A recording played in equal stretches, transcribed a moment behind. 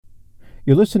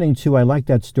You're listening to I Like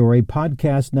That Story,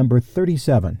 podcast number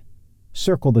 37.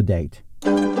 Circle the date.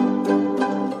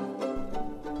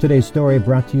 Today's story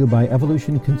brought to you by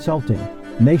Evolution Consulting,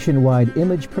 nationwide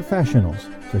image professionals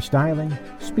for styling,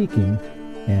 speaking,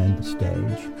 and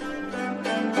stage.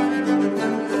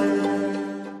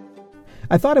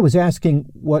 I thought I was asking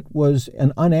what was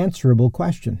an unanswerable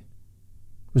question.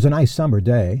 It was a nice summer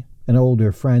day. An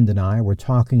older friend and I were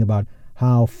talking about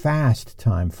how fast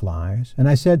time flies, and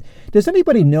I said, "Does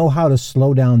anybody know how to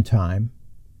slow down time?"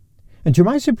 And to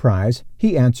my surprise,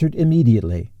 he answered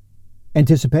immediately,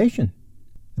 "Anticipation."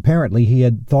 Apparently, he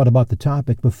had thought about the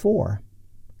topic before.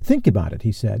 "Think about it,"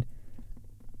 he said.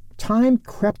 Time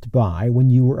crept by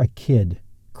when you were a kid.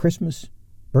 Christmas,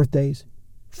 birthdays,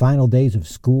 final days of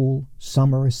school,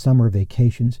 summer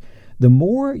vacations. The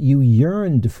more you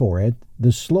yearned for it,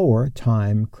 the slower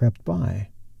time crept by.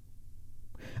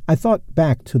 I thought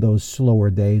back to those slower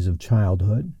days of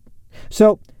childhood.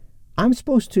 So, I'm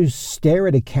supposed to stare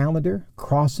at a calendar,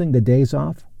 crossing the days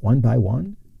off one by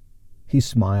one? He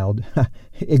smiled.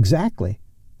 Exactly.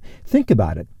 Think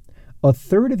about it. A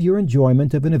third of your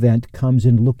enjoyment of an event comes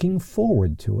in looking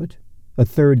forward to it. A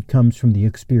third comes from the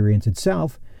experience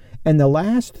itself, and the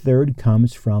last third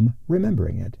comes from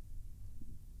remembering it.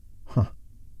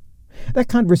 That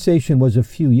conversation was a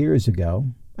few years ago.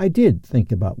 I did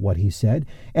think about what he said,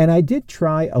 and I did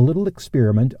try a little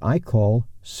experiment I call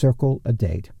Circle a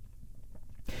Date.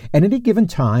 At any given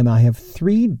time, I have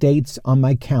 3 dates on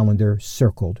my calendar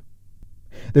circled.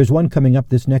 There's one coming up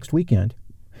this next weekend.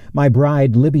 My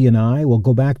bride, Libby, and I will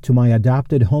go back to my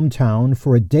adopted hometown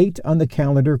for a date on the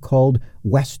calendar called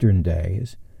Western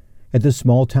Days. At this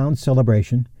small-town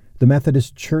celebration, the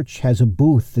Methodist Church has a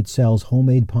booth that sells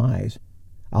homemade pies.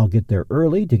 I'll get there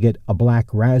early to get a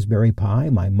black raspberry pie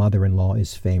my mother-in-law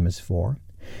is famous for.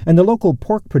 And the local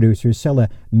pork producers sell a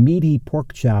meaty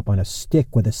pork chop on a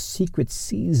stick with a secret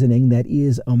seasoning that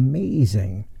is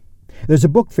amazing. There's a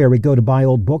book fair we go to buy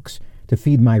old books to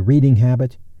feed my reading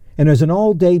habit. And there's an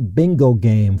all-day bingo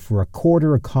game for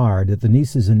 $1 a card that the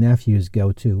nieces and nephews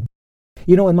go to.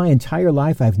 You know, in my entire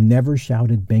life, I've never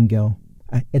shouted bingo.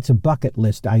 It's a bucket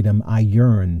list item I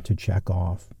yearn to check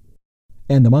off.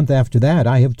 And the month after that,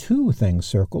 I have 2 things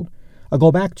circled. I'll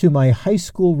go back to my high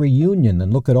school reunion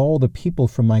and look at all the people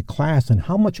from my class and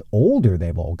how much older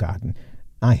they've all gotten.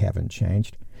 I haven't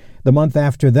changed. The month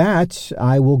after that,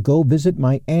 I will go visit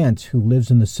my aunt who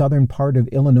lives in the southern part of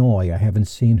Illinois. I haven't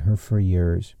seen her for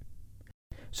years.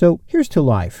 So here's to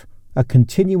life, a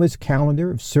continuous calendar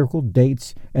of circled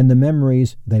dates and the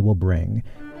memories they will bring.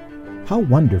 How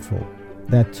wonderful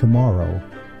that tomorrow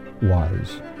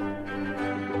was.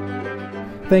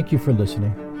 Thank you for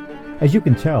listening. As you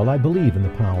can tell, I believe in the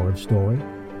power of story.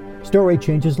 Story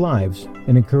changes lives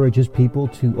and encourages people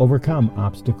to overcome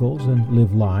obstacles and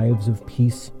live lives of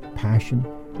peace, passion,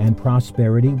 and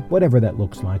prosperity, whatever that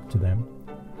looks like to them.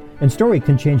 And story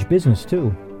can change business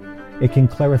too. It can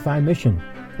clarify mission,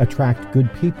 attract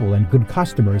good people and good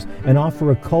customers, and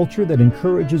offer a culture that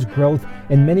encourages growth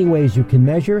in many ways you can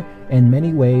measure and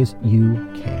many ways you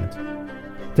can't.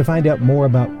 To find out more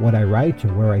about what I write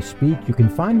or where I speak, you can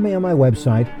find me on my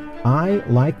website,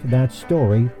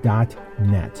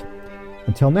 ilikethatstory.net.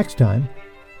 Until next time,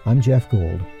 I'm Jeff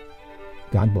Gould.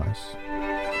 God bless.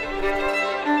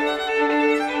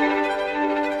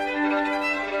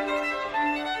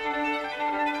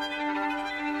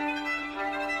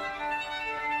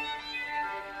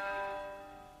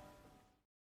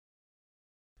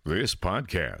 This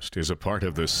podcast is a part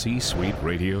of the C-Suite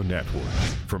Radio Network.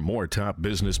 For more top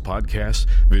business podcasts,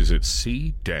 visit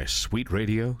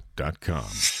c-suiteradio.com.